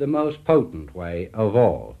is the most potent way of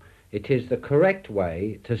all. It is the correct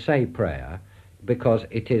way to say prayer because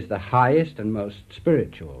it is the highest and most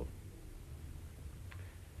spiritual.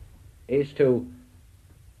 Is to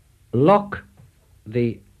lock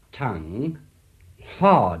the tongue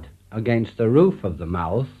hard against the roof of the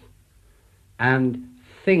mouth and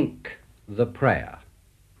think the prayer.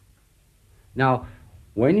 Now,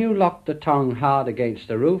 when you lock the tongue hard against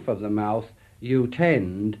the roof of the mouth, you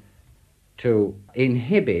tend to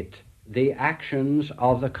inhibit the actions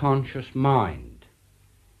of the conscious mind.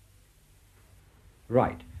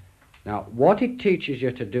 Right. Now, what it teaches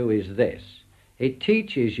you to do is this. It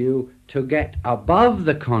teaches you to get above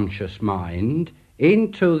the conscious mind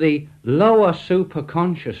into the lower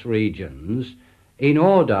superconscious regions in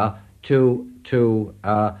order to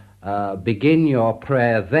begin your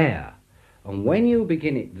prayer there. And when you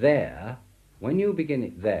begin it there,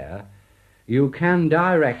 you can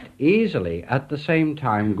direct easily at the same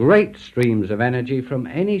time great streams of energy from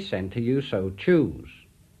any center you so choose.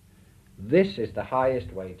 This is the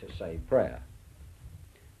highest way to say prayer.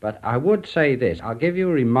 But I would say this, I'll give you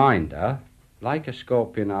a reminder, like a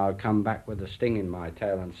scorpion I'll come back with a sting in my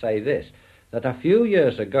tail and say this, that a few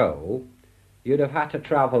years ago you'd have had to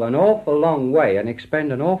travel an awful long way and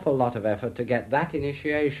expend an awful lot of effort to get that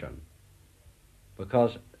initiation,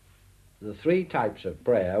 because the 3 types of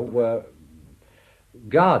prayer were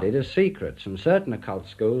guarded as secrets, and certain occult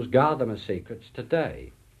schools guard them as secrets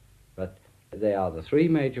today. But they are the 3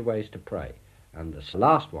 major ways to pray, and this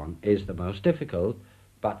last one is the most difficult,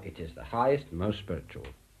 but it is the highest and most spiritual.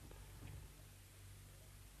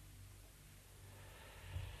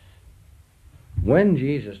 When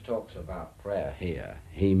Jesus talks about prayer here,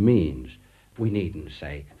 he means we needn't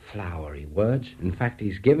say flowery words. In fact,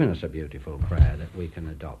 he's given us a beautiful prayer that we can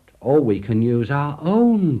adopt. Or we can use our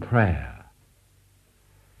own prayer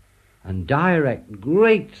and direct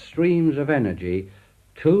great streams of energy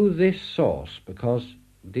to this source, because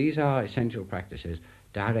these are essential practices.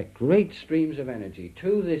 Direct great streams of energy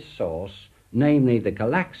to this source, namely the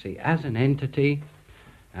galaxy as an entity,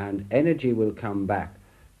 and energy will come back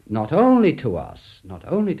not only to us,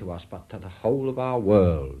 but to the whole of our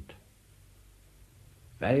world.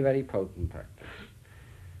 Very, very potent practice.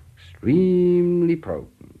 Extremely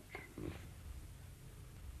potent.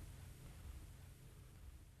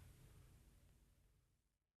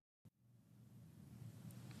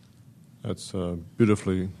 That's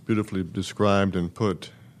beautifully described and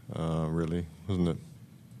put, really, isn't it?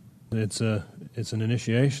 It's an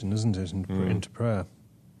initiation, isn't it, into prayer.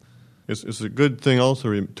 It's a good thing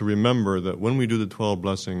also to remember that when we do the 12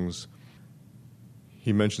 blessings,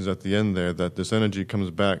 he mentions at the end there that this energy comes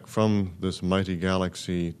back from this mighty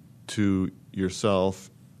galaxy to yourself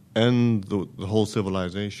and the whole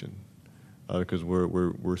civilization, because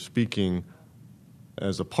we're speaking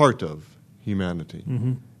as a part of humanity.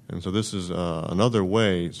 Mm-hmm. And so this is another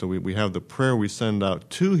way. So we have the prayer we send out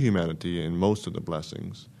to humanity in most of the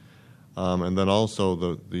blessings, and then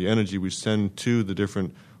also the energy we send to the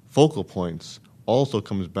different focal points also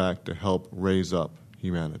comes back to help raise up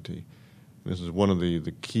humanity. This is one of the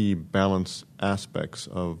key balance aspects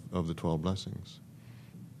of the 12 blessings.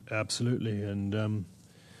 Absolutely, and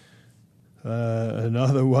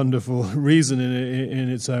another wonderful reason in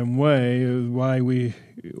its own way why we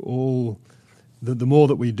all, the more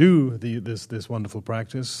that we do this wonderful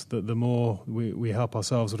practice, the more we help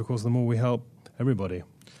ourselves, and of course the more we help everybody.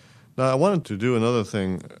 Now I wanted to do another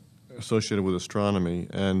thing associated with astronomy,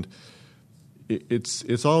 and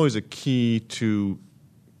it's always a key to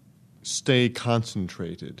stay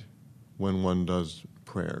concentrated when one does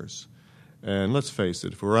prayers. And let's face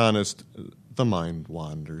it, if we're honest, the mind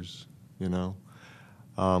wanders,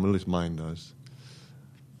 at least mine does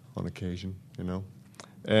on occasion,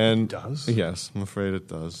 And It does? Yes, I'm afraid it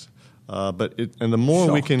does. But the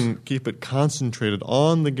more we can keep it concentrated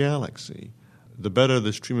on the galaxy, the better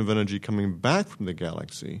the stream of energy coming back from the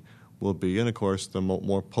galaxy will be, and of course, the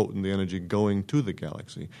more potent the energy going to the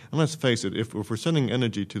galaxy. And let's face it, if we're sending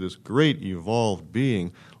energy to this great evolved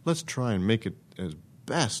being, let's try and make it as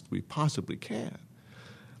best we possibly can.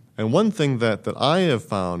 And one thing that I have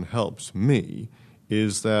found helps me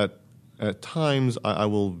is that at times I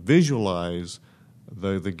will visualize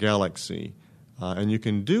the galaxy, and you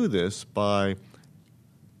can do this by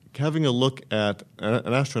having a look at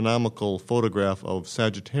an astronomical photograph of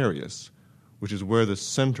Sagittarius, which is where the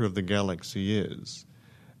center of the galaxy is.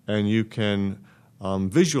 And you can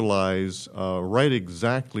visualize right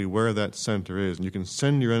exactly where that center is. And you can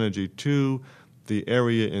send your energy to the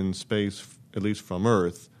area in space, at least from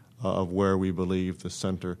Earth, of where we believe the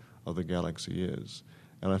center of the galaxy is.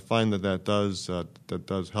 And I find that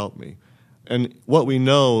does help me. And what we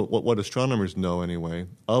know, what astronomers know anyway,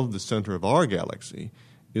 of the center of our galaxy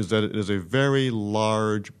is that it is a very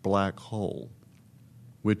large black hole,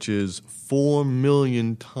 which is 4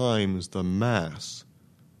 million times the mass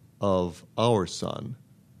of our sun,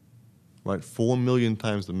 right? 4 million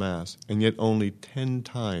times the mass, and yet only 10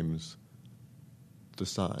 times the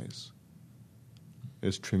size.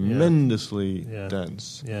 It's tremendously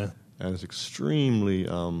dense, and it's extremely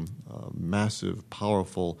massive,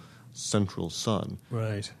 powerful central sun.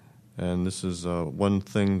 Right. And this is one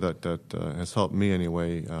thing that has helped me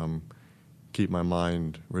anyway keep my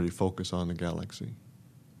mind really focused on the galaxy.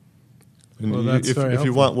 And well, that's very if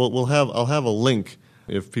you helpful. want, I'll have a link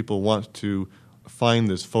if people want to find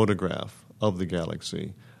this photograph of the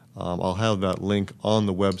galaxy. I'll have that link on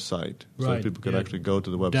the website, so Right, people can yeah. actually go to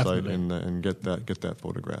the website Definitely. and get that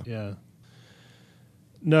photograph. Yeah.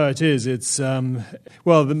 No, it is. It's Saint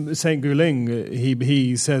Guling.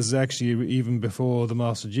 He says actually even before the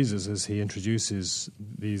Master Jesus, as he introduces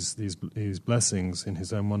these blessings in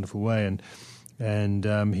his own wonderful way,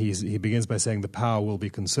 and he begins by saying the power will be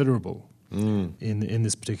considerable in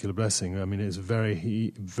this particular blessing. I mean, it's a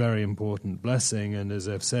very very important blessing, and as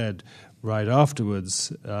I've said, right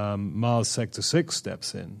afterwards, Mars Sector 6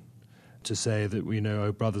 steps in to say that we know,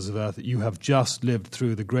 O brothers of Earth, that you have just lived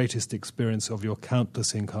through the greatest experience of your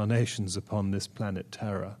countless incarnations upon this planet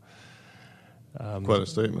Terra. Quite a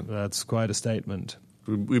statement. That's quite a statement.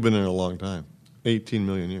 We've been in a long time, 18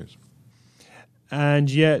 million years. And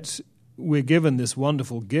yet we're given this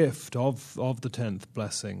wonderful gift of the 10th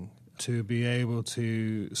blessing to be able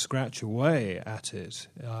to scratch away at it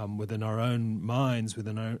within our own minds,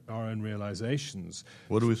 within our own realizations.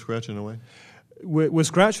 What are we scratching away? We're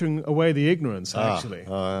scratching away the ignorance, actually.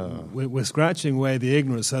 We're scratching away the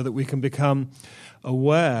ignorance so that we can become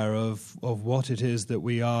aware of what it is that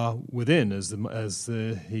we are within, as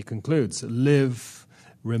he concludes. Live,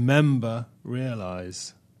 remember,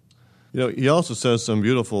 realize. He also says some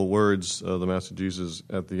beautiful words, the Master Jesus,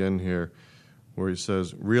 at the end here, where he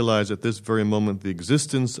says, realize at this very moment the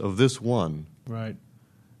existence of this one. Right.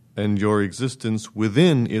 And your existence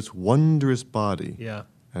within its wondrous body. Yeah.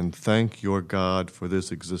 And thank your God for this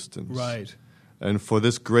existence. Right. And for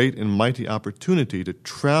this great and mighty opportunity to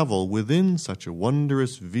travel within such a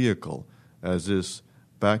wondrous vehicle as this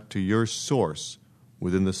back to your source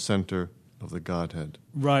within the center of the Godhead.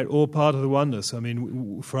 Right, all part of the oneness. I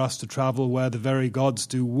mean, for us to travel where the very gods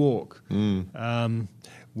do walk.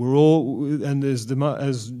 We're all, and as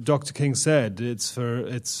Dr. King said, it's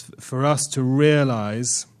for us to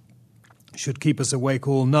realize, should keep us awake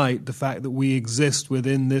all night, the fact that we exist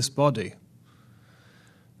within this body.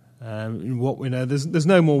 What we know, there's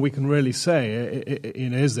no more we can really say.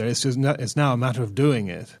 Is there? It's just it's now a matter of doing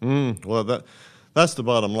it. Well, that's the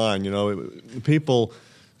bottom line. People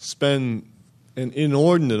spend an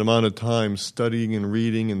inordinate amount of time studying and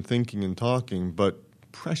reading and thinking and talking, but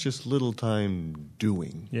precious little time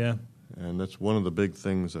doing. Yeah. And that's one of the big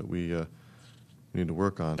things that we need to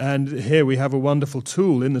work on. And here we have a wonderful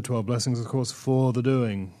tool in the 12 Blessings, of course, for the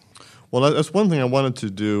doing. Well, that's one thing I wanted to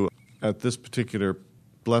do at this particular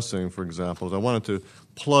blessing, for example, is I wanted to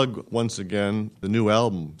plug once again the new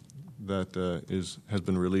album that has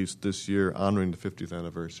been released this year honoring the 50th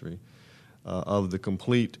anniversary of the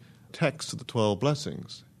complete text of the 12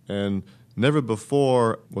 Blessings. And never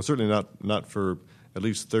before, well, certainly not for at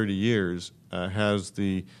least 30 years, has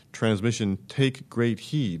the transmission Take Great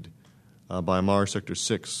Heed by Mars Sector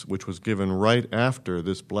 6, which was given right after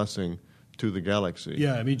this blessing to the galaxy.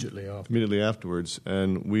 Yeah, immediately after. Immediately afterwards.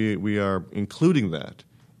 And we are including that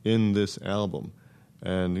in this album.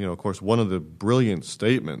 And, of course, one of the brilliant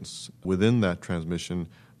statements within that transmission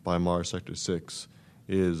by Mars Sector 6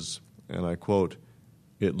 is, and I quote,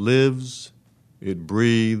 "It lives, it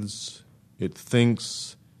breathes, it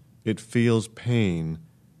thinks, it feels pain,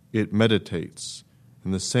 it meditates,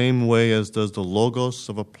 in the same way as does the logos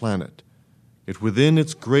of a planet. Yet within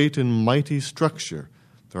its great and mighty structure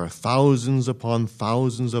there are thousands upon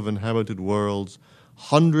thousands of inhabited worlds,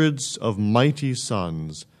 hundreds of mighty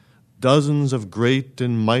suns, dozens of great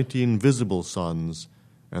and mighty invisible suns,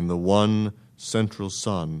 and the one central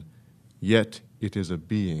sun. Yet it is a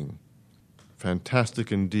being.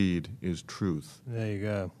 Fantastic indeed is truth." There you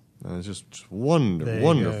go. And it's just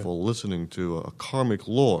wonderful listening to a karmic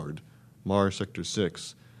lord, Mars Sector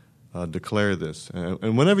 6, declare this.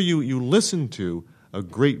 And whenever you listen to a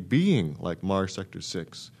great being like Mars Sector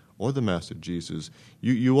 6 or the Master Jesus,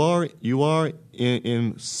 you are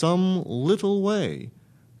in some little way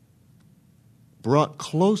brought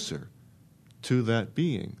closer to that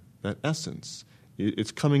being, that essence.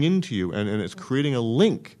 It's coming into you, and it's creating a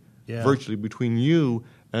link virtually between you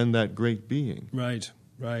and that great being. Right.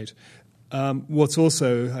 What's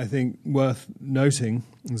also, I think, worth noting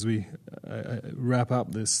as we wrap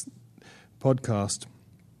up this podcast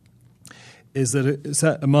is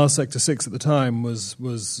that Mars Sector 6 at the time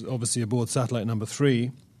was obviously aboard satellite number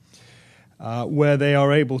 3, where they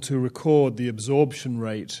are able to record the absorption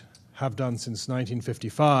rate, have done since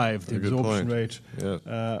 1955, the absorption rate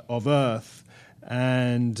of Earth.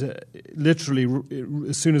 And literally,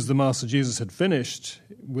 as soon as the Master Jesus had finished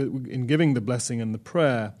in giving the blessing and the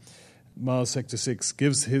prayer, Mars Sector 6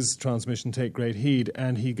 gives his transmission, Take Great Heed,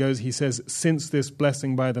 and he says, since this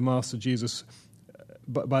blessing by the Master Jesus,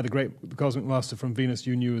 by the great cosmic master from Venus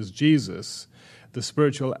you knew as Jesus, the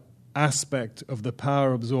spiritual aspect of the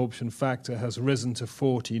power absorption factor has risen to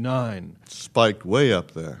 49. Spiked way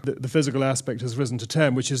up there. The physical aspect has risen to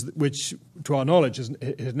 10, which to our knowledge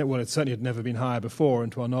it certainly had never been higher before,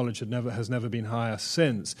 and to our knowledge has never been higher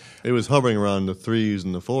since. It was hovering around the 3s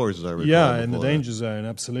and the 4s, as I recall. Yeah, in the danger zone,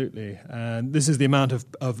 absolutely. And this is the amount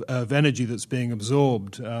of energy that's being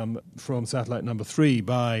absorbed from satellite number 3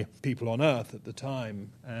 by people on Earth at the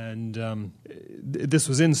time, and this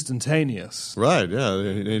was instantaneous. Right.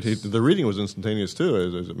 Yeah. The reading was instantaneous too.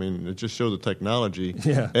 It just shows the technology.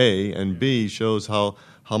 Yeah. A, and B shows how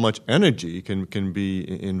much energy can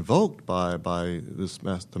be invoked by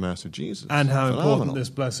the Master Jesus, and how important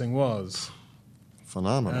this blessing was.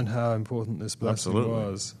 Phenomenal. And how important this blessing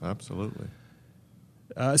was. Absolutely.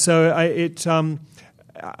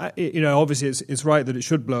 Obviously it's right that it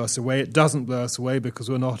should blow us away. It doesn't blow us away because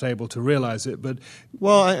we're not able to realize it. But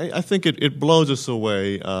I think it blows us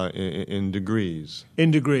away in degrees.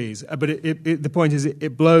 In degrees, but the point is,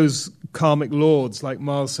 it blows karmic lords like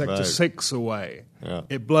Mars Sector 6 away. Yeah.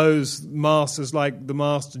 It blows masters like the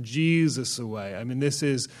Master Jesus away. I mean, this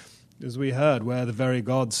is, as we heard, where the very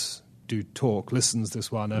gods do talk. Listens,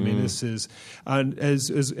 this one. I mean, this is, and as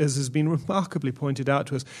has been remarkably pointed out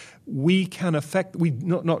to us, we can affect. We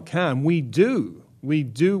not can. We do. We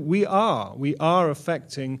do. We are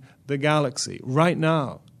affecting the galaxy right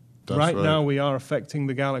now. Right now, we are affecting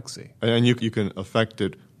the galaxy. And you can affect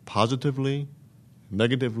it positively,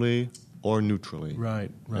 negatively, or neutrally.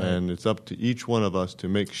 Right. And it's up to each one of us to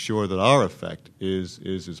make sure that our effect is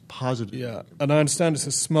as positive. Yeah, and I understand it's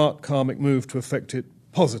a smart karmic move to affect it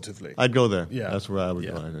positively. I'd go there. Yeah. That's where I would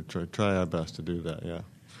go. I'd try our best to do that, yeah.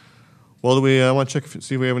 Well, do we want to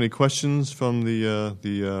see if we have any questions from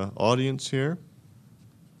the audience here?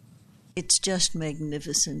 It's just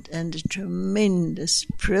magnificent and a tremendous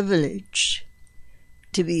privilege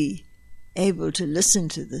to be able to listen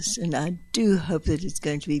to this, and I do hope that it's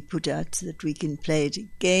going to be put out so that we can play it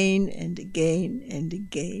again and again and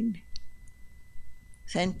again.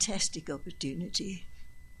 Fantastic opportunity.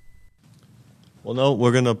 Well, no,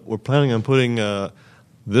 we're planning on putting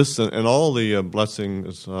this and all the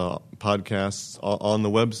blessings podcasts on the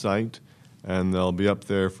website, and they'll be up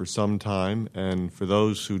there for some time. And for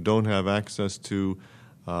those who don't have access to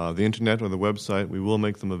the internet or the website, we will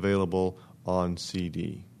make them available on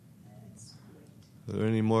CD. Are there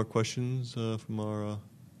any more questions from our...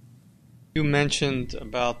 You mentioned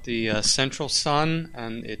about the central sun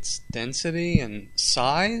and its density and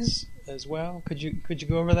size as well. Could you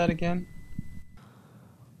go over that again?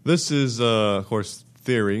 This is, of course,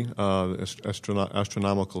 theory,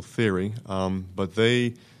 astronomical theory, but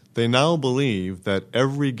they now believe that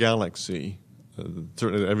every galaxy,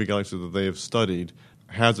 certainly every galaxy that they have studied,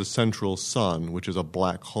 has a central sun, which is a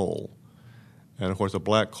black hole. And, of course, a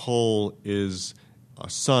black hole is a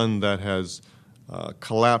sun that has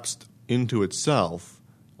collapsed into itself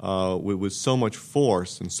with so much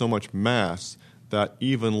force and so much mass that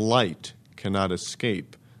even light cannot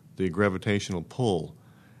escape the gravitational pull.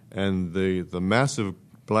 And the massive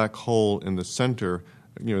black hole in the center,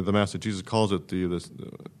 the mass that Jesus calls it,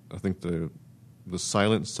 I think the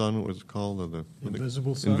silent sun, what was it called? The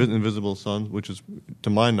invisible sun? Invisible sun, which is, to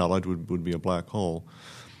my knowledge, would be a black hole.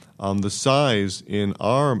 The size in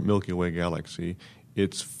our Milky Way galaxy,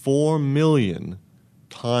 it's 4 million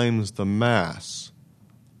times the mass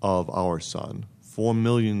of our sun, 4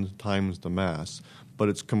 million times the mass, but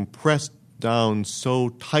it's compressed down so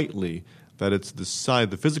tightly that it's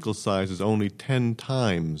the physical size is only 10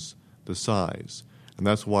 times the size. And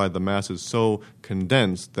that's why the mass is so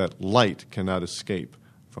condensed that light cannot escape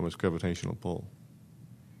from its gravitational pull.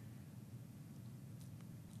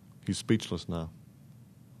 He's speechless now.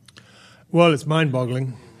 Well, it's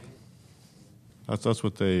mind-boggling. That's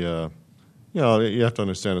what they... you have to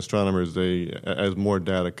understand, astronomers, as more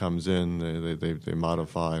data comes in, they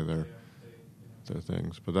modify their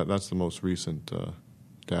things. But that's the most recent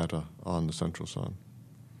data on the central sun.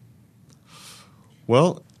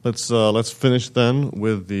 Well, let's finish then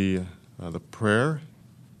with the prayer.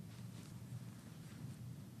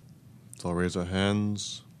 So I'll raise our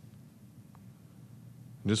hands.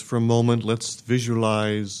 Just for a moment, let's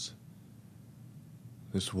visualize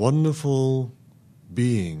this wonderful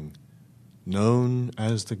being known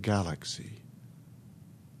as the galaxy.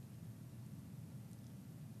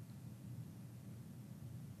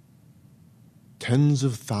 Tens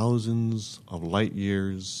of thousands of light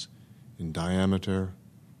years in diameter,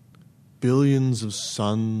 billions of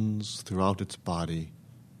suns throughout its body,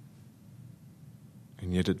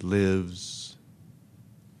 and yet it lives,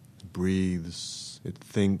 it breathes, it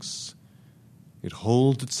thinks, it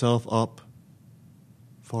holds itself up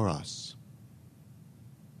for us.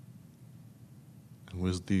 And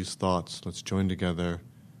with these thoughts, let's join together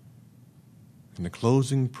in the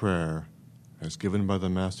closing prayer as given by the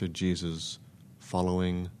Master Jesus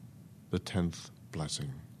following the 10th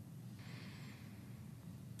blessing.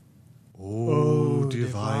 O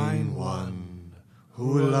Divine One,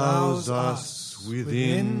 who allows us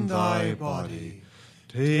within thy body,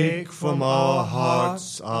 take from our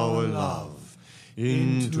hearts our love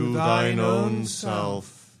into thine own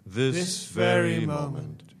self this very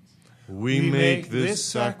moment. We make this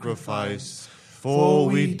sacrifice, for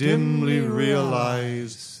we dimly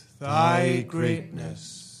realize thy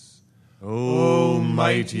greatness. O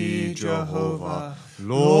mighty Jehovah,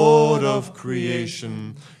 Lord of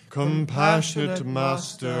creation, compassionate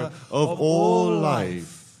Master of all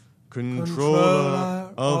life,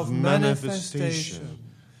 controller of manifestation,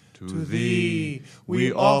 to thee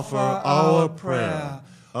we offer our prayer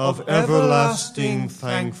of everlasting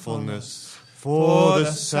thankfulness for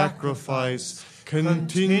the sacrifice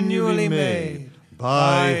continually made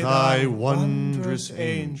by thy wondrous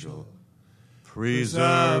angel.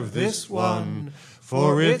 Preserve this one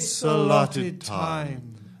for its allotted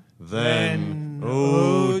time. Then,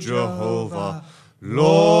 O Jehovah,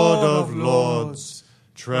 Lord of lords,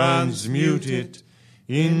 transmute it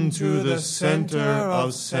into the center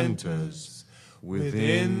of centers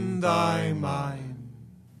within thy mind.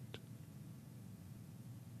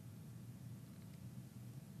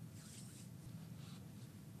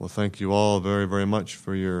 Well, thank you all very, very much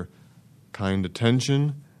for your kind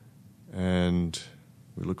attention, and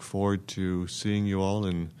we look forward to seeing you all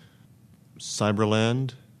in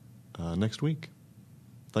Cyberland next week.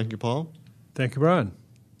 Thank you, Paul. Thank you, Brian.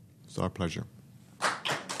 It's our pleasure.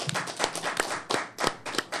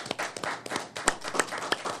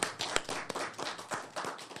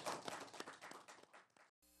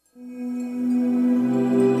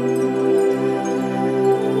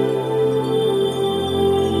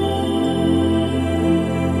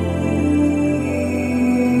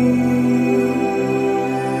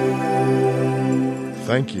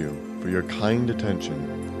 Thank you for your kind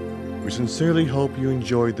attention. We sincerely hope you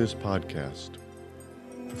enjoyed this podcast.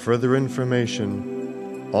 For further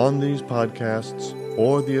information on these podcasts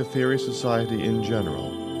or the Aetherius Society in general,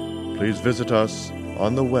 please visit us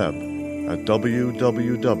on the web at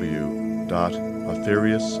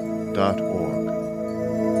www.aetherius.org.